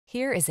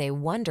Here is a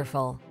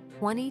wonderful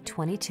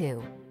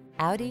 2022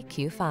 Audi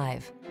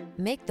Q5.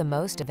 Make the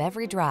most of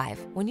every drive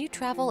when you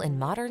travel in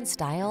modern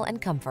style and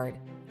comfort.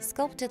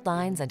 Sculpted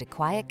lines and a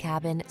quiet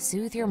cabin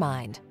soothe your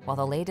mind, while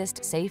the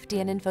latest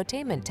safety and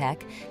infotainment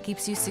tech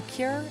keeps you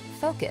secure,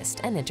 focused,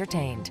 and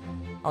entertained.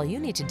 All you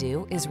need to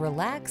do is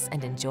relax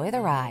and enjoy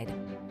the ride.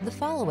 The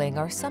following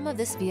are some of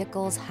this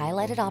vehicle's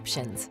highlighted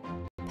options: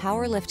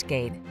 power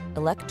liftgate,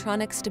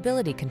 electronic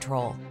stability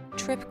control,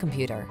 trip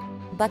computer,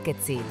 bucket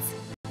seats,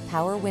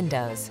 power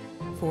windows,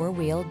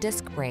 four-wheel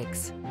disc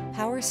brakes,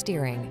 power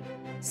steering.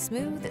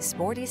 Smooth,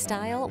 sporty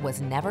style was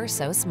never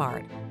so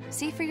smart.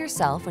 See for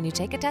yourself when you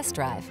take a test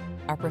drive.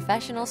 Our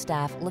professional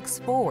staff looks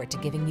forward to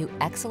giving you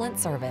excellent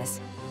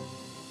service.